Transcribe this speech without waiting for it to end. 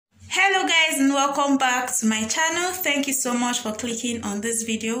and welcome back to my channel. Thank you so much for clicking on this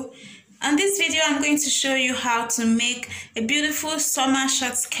video. On this video, I'm going to show you how to make a beautiful summer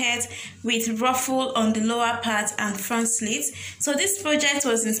short skirt with ruffle on the lower part and front slits. So this project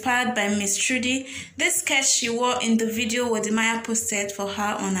was inspired by Miss Trudy. This skirt she wore in the video Wode Maya posted for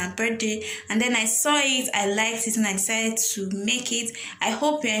her on her birthday, and then I saw it, I liked it, and I decided to make it. I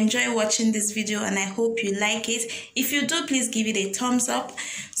hope you enjoy watching this video and I hope you like it. If you do, please give it a thumbs up.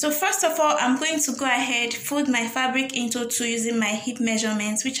 So first of all, I'm going to go ahead, fold my fabric into two using my hip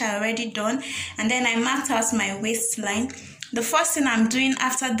measurements, which I already done, and then I marked out my waistline. The first thing I'm doing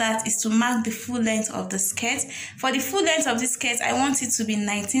after that is to mark the full length of the skirt. For the full length of this skirt, I want it to be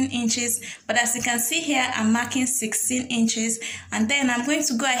 19 inches, but as you can see here, I'm marking 16 inches, and then I'm going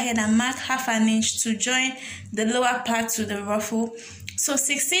to go ahead and mark half an inch to join the lower part to the ruffle. So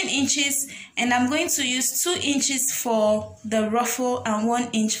 16 inches, and I'm going to use 2 inches for the ruffle and 1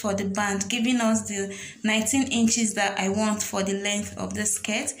 inch for the band, giving us the 19 inches that I want for the length of the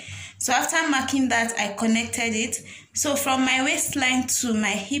skirt. So after marking that, I connected it. So from my waistline to my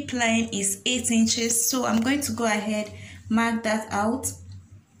hip line is 8 inches. So I'm going to go ahead, mark that out.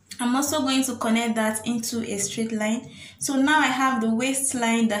 I'm also going to connect that into a straight line. So now I have the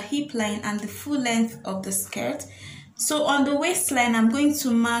waistline, the hip line, and the full length of the skirt. So on the waistline, I'm going to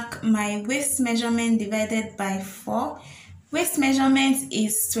mark my waist measurement divided by 4. Waist measurement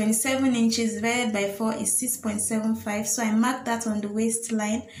is 27 inches divided by 4 is 6.75. So I marked that on the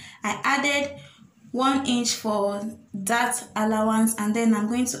waistline. I added 1 inch for that allowance, and then I'm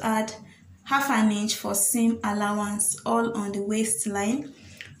going to add half an inch for seam allowance, all on the waistline.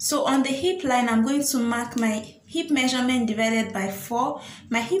 So on the hip line, I'm going to mark my hip measurement divided by 4.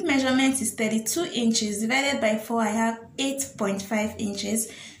 My hip measurement is 32 inches divided by 4. I have 8.5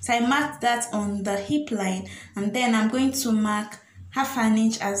 inches. So I marked that on the hip line, and then I'm going to mark half an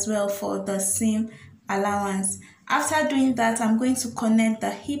inch as well for the seam allowance. After doing that, I'm going to connect the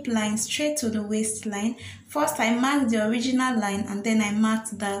hip line straight to the waistline. First, I marked the original line, and then I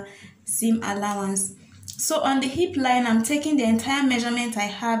marked the seam allowance. So on the hip line, I'm taking the entire measurement I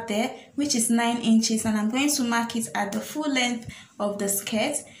have there, which is 9 inches, and I'm going to mark it at the full length of the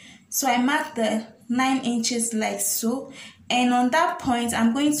skirt. So I marked the 9 inches like so, and on that point,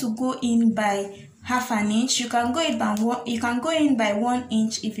 I'm going to go in by half an inch. You can go in by 1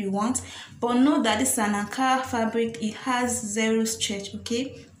 inch if you want, but note that this is an Ankara fabric, it has 0 stretch,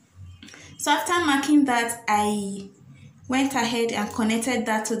 okay? So after marking that, I went ahead and connected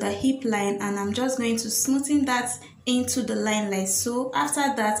that to the hip line, and I'm just going to smoothen that into the line like so. After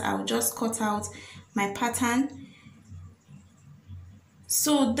that, I'll just cut out my pattern.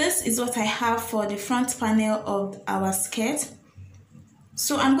 So this is what I have for the front panel of our skirt.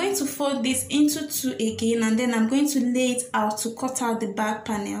 So I'm going to fold this into 2 again, and then I'm going to lay it out to cut out the back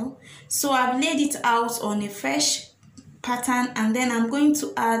panel. So I've laid it out on a fresh pattern, and then I'm going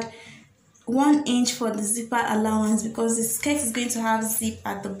to add 1 inch for the zipper allowance because the skirt is going to have zip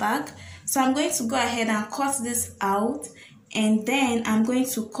at the back. So I'm going to go ahead and cut this out, and then I'm going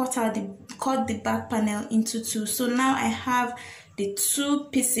to cut the back panel into 2. So now I have the 2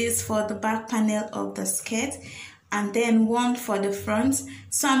 pieces for the back panel of the skirt, and then 1 for the front.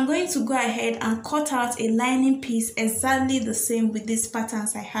 So I'm going to go ahead and cut out a lining piece exactly the same with these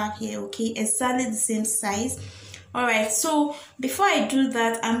patterns I have here, okay, exactly the same size. Alright, so before I do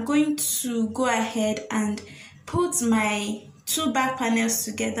that, I'm going to go ahead and put my 2 back panels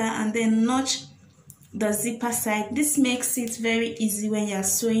together and then notch the zipper side. This makes it very easy when you're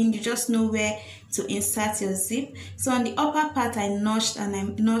sewing. You just know where to insert your zip. So on the upper part I notched, and I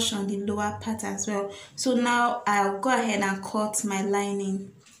notched on the lower part as well. So now I'll go ahead and cut my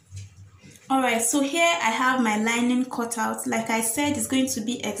lining. Alright, so here I have my lining cut out. Like I said, it's going to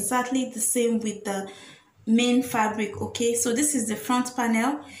be exactly the same with the main fabric, okay? So this is the front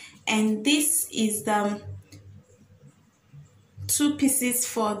panel, and this is the 2 pieces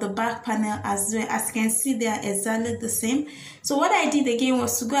for the back panel as well. As you can see, they are exactly the same. So what I did again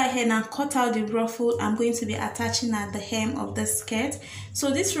was to go ahead and cut out the ruffle I'm going to be attaching at the hem of the skirt. So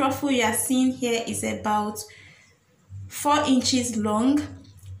this ruffle you are seeing here is about 4 inches long.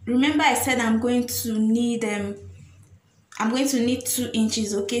 Remember I said I'm going to need 2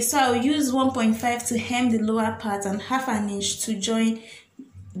 inches, okay? So I'll use 1.5 to hem the lower part and half an inch to join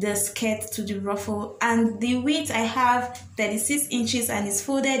the skirt to the ruffle. And the width I have 36 inches and it's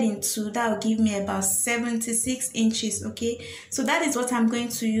folded in 2. That will give me about 76 inches, okay? So that is what I'm going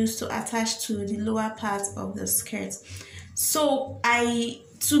to use to attach to the lower part of the skirt. So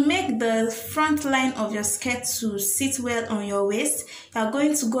to make the front line of your skirt to sit well on your waist, you are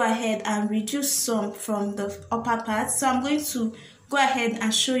going to go ahead and reduce some from the upper part. So I'm going to go ahead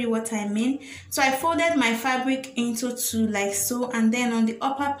and show you what I mean. So I folded my fabric into two like so, and then on the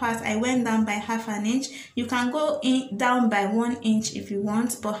upper part I went down by half an inch. You can go down by 1 inch if you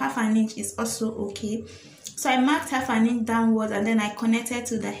want, but half an inch is also okay. So I marked half an inch downwards, and then I connected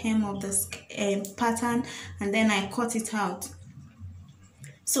to the hem of the pattern, and then I cut it out.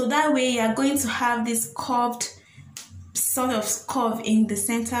 So that way you are going to have this curved sort of curve in the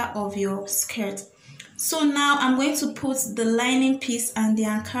center of your skirt. So now I'm going to put the lining piece and the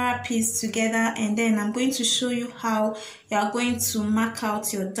Ankara piece together, and then I'm going to show you how you are going to mark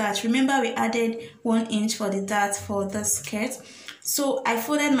out your dart. Remember, we added 1 inch for the dart for the skirt. So I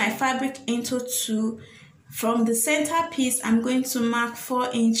folded my fabric into two. From the center piece, I'm going to mark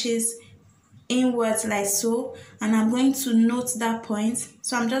 4 inches inwards like so, and I'm going to note that point.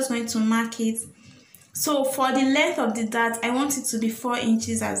 So I'm just going to mark it. So for the length of the dart, I want it to be 4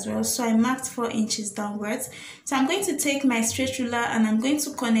 inches as well, so I marked 4 inches downwards. So I'm going to take my straight ruler and I'm going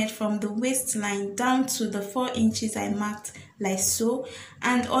to connect from the waistline down to the 4 inches I marked like so,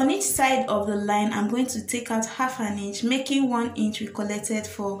 and on each side of the line I'm going to take out half an inch, making 1 inch we collected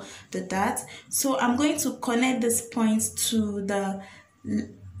for the dart. So I'm going to connect this point to the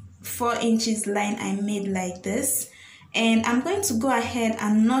 4 inches line I made like this, and I'm going to go ahead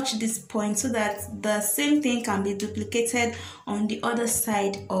and notch this point so that the same thing can be duplicated on the other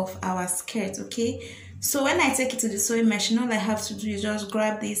side of our skirt. Okay, so when I take it to the sewing machine, all I have to do is just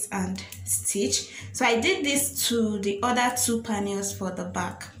grab this and stitch. So I did this to the other 2 panels for the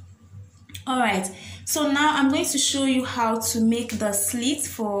back. Alright, so now I'm going to show you how to make the slit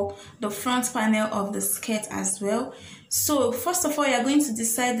for the front panel of the skirt as well. So first of all, you're going to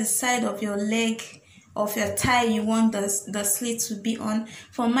decide the side of your leg of your thigh you want the slit to be on.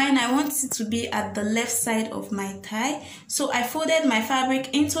 For mine, I want it to be at the left side of my thigh. So I folded my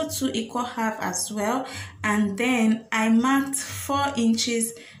fabric into 2 equal halves as well, and then I marked 4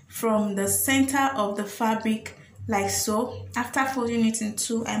 inches from the center of the fabric like so. After folding it in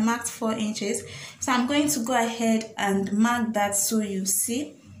 2, I marked 4 inches. So I'm going to go ahead and mark that so you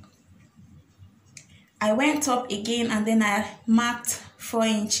see. I went up again and then I marked 4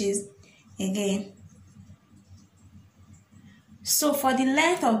 inches again. So for the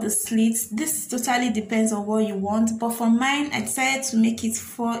length of the slit, this totally depends on what you want, but for mine I decided to make it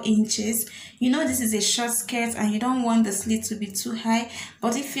 4 inches. You know, this is a short skirt and you don't want the slit to be too high,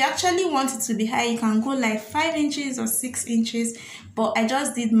 but if you actually want it to be high, you can go like 5 inches or 6 inches, but I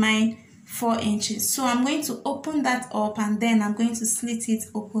just did mine 4 inches. So I'm going to open that up and then I'm going to slit it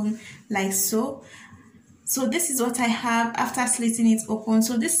open like so. So this is what I have after slitting it open.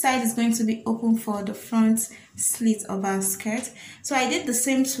 So this side is going to be open for the front slit of our skirt. So I did the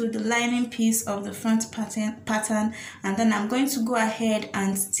same to the lining piece of the front pattern, and then I'm going to go ahead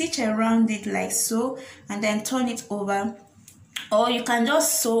and stitch around it like so, and then turn it over. Or you can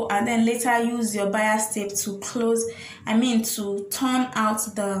just sew and then later use your bias tape to to turn out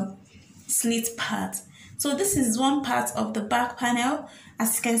the slit part. So this is one part of the back panel.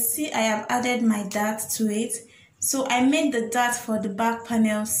 As you can see, I have added my dart to it. So I made the dart for the back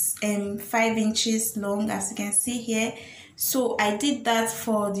panels 5 inches long, as you can see here. So I did that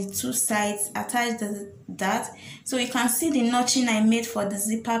for the 2 sides, attached the dart. So you can see the notching I made for the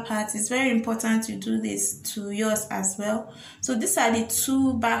zipper part. It's very important to do this to yours as well. So these are the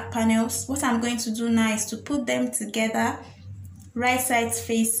 2 back panels. What I'm going to do now is to put them together, right sides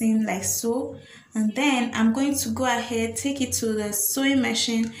facing like so, and then I'm going to go ahead, take it to the sewing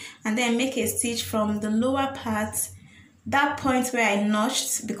machine, and then make a stitch from the lower part, that point where I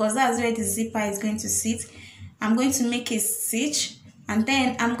notched, because that's where the zipper is going to sit. I'm going to make a stitch, and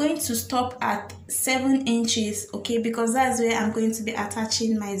then I'm going to stop at 7 inches, okay, because that's where I'm going to be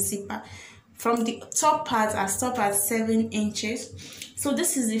attaching my zipper. From the top part, I stop at 7 inches. So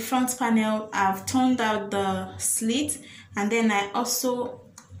this is the front panel. I've turned out the slit, and then I also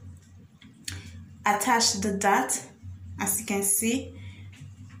attached the dart, as you can see.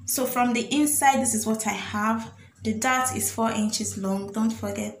 So from the inside, this is what I have. The dart is 4 inches long, don't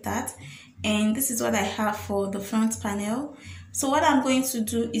forget that. And this is what I have for the front panel. So what I'm going to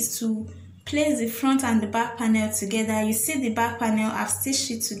do is to place the front and the back panel together. You see the back panel, I've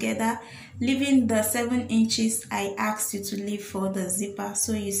stitched it together, leaving the 7 inches I asked you to leave for the zipper,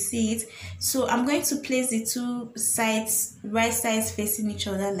 so you see it. So I'm going to place the 2 sides, right sides facing each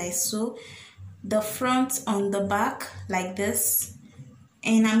other like so, the front on the back like this,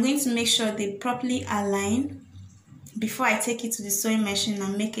 and I'm going to make sure they properly align before I take it to the sewing machine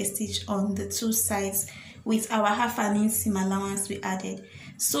and make a stitch on the 2 sides with our half an inch seam allowance we added.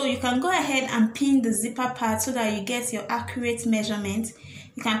 So you can go ahead and pin the zipper part so that you get your accurate measurement.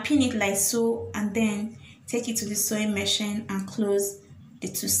 You can pin it like so and then take it to the sewing machine and close the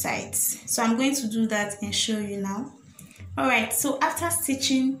two sides. So I'm going to do that and show you now. Alright, so after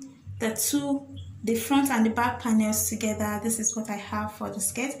stitching the front and the back panels together, this is what I have for the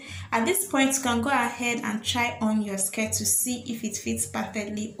skirt. At this point, you can go ahead and try on your skirt to see if it fits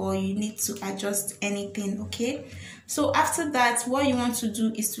perfectly or you need to adjust anything, okay? So after that, what you want to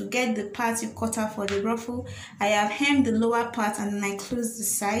do is to get the part you cut out for the ruffle. I have hemmed the lower part and then I close the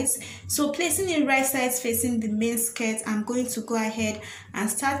sides. So placing the right sides facing the main skirt, I'm going to go ahead and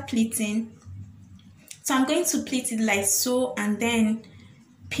start pleating. So I'm going to pleat it like so and then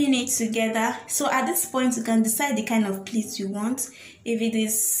pin it together. So at this point, you can decide the kind of pleat you want. If it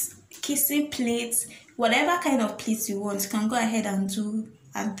is kissing pleats, whatever kind of pleats you want, you can go ahead and do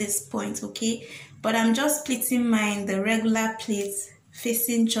at this point, okay? But I'm just pleating mine the regular pleats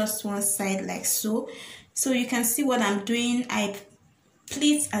facing just one side like so. So you can see what I'm doing. I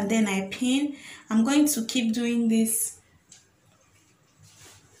pleat and then I pin. I'm going to keep doing this.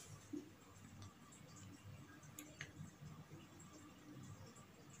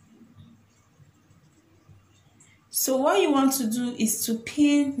 So what you want to do is to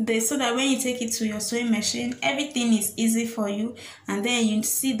pin this so that when you take it to your sewing machine, everything is easy for you, and then you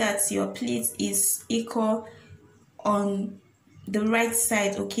see that your pleat is equal on the right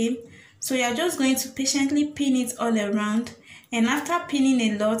side, okay? So you're just going to patiently pin it all around, and after pinning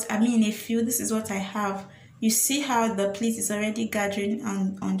a lot, a few, this is what I have. You see how the pleat is already gathering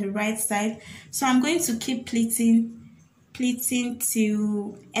on the right side. So I'm going to keep pleating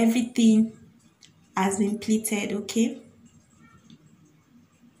till everything has been pleated, okay?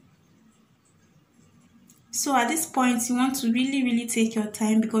 So at this point, you want to really take your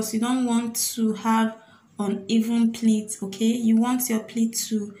time because you don't want to have uneven pleat, okay? You want your pleat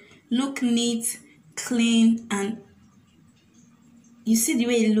to look neat, clean, and you see the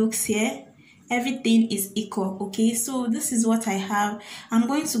way it looks here? Everything is equal, okay? So this is what I have. I'm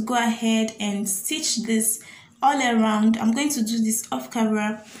going to go ahead and stitch this all around. I'm going to do this off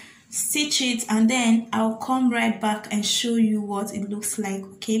camera, stitch it, and then I'll come right back and show you what it looks like,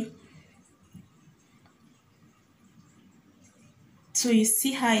 okay? So you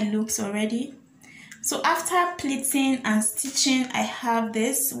see how it looks already. So after pleating and stitching, I have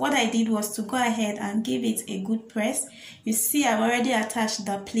this. What I did was to go ahead and give it a good press. You see I've already attached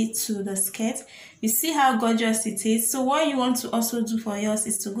the pleat to the skirt. You see how gorgeous it is. So what you want to also do for yours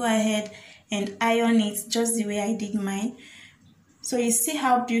is to go ahead and iron it just the way I did mine. So you see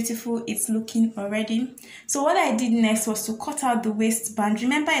how beautiful it's looking already. So what I did next was to cut out the waistband.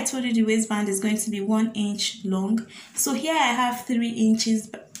 Remember I told you the waistband is going to be 1 inch long. So here I have 3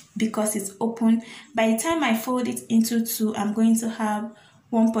 inches because it's open. By the time I fold it into 2, I'm going to have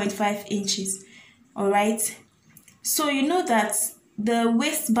 1.5 inches. Alright. So you know that the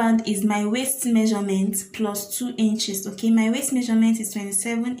waistband is my waist measurement plus 2 inches. Okay, my waist measurement is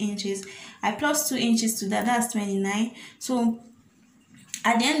 27 inches. I plus 2 inches to that, that's 29. So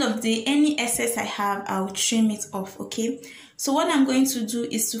at the end of the day, any excess I have, I'll trim it off, okay? So what I'm going to do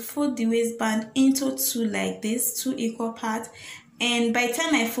is to fold the waistband into 2 like this, 2 equal parts. And by the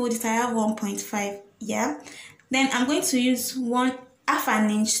time I fold it, I have 1.5, yeah? Then I'm going to use half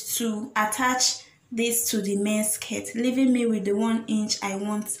an inch to attach this to the main skirt, leaving me with the 1 inch I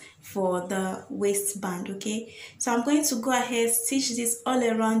want for the waistband, okay? So I'm going to go ahead, stitch this all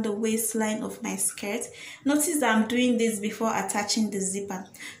around the waistline of my skirt. Notice that I'm doing this before attaching the zipper.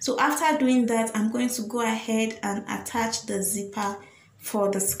 So after doing that, I'm going to go ahead and attach the zipper for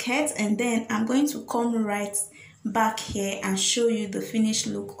the skirt, and then I'm going to come right back here and show you the finished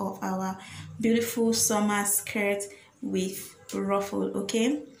look of our beautiful summer skirt with ruffle,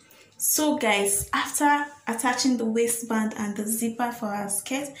 okay? So guys, after attaching the waistband and the zipper for our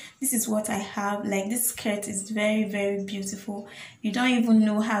skirt, this is what I have. Like, this skirt is very beautiful. You don't even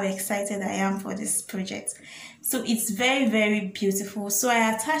know how excited I am for this project. So it's very beautiful. So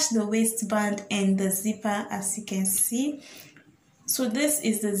I attached the waistband and the zipper, as you can see. So this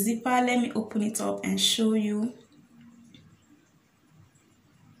is the zipper. Let me open it up and show you.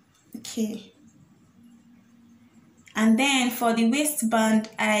 Okay. And then for the waistband,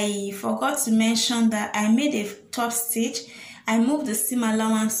 I forgot to mention that I made a top stitch. I moved the seam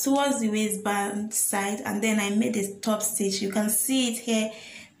allowance towards the waistband side, and then I made a top stitch. You can see it here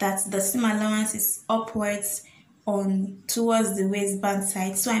that the seam allowance is upwards towards the waistband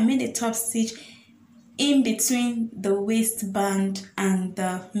side. So I made a top stitch in between the waistband and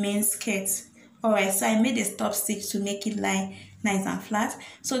the main skirt. Alright, so I made a top stitch to make it lie nice and flat.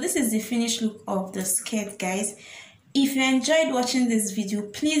 So this is the finished look of the skirt, guys. If you enjoyed watching this video,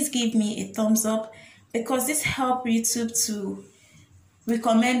 please give me a thumbs up, because this helps YouTube to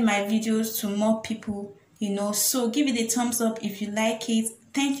recommend my videos to more people So give it a thumbs up if you like it.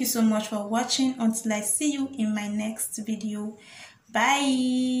 Thank you so much for watching. Until I see you in my next video.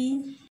 Bye.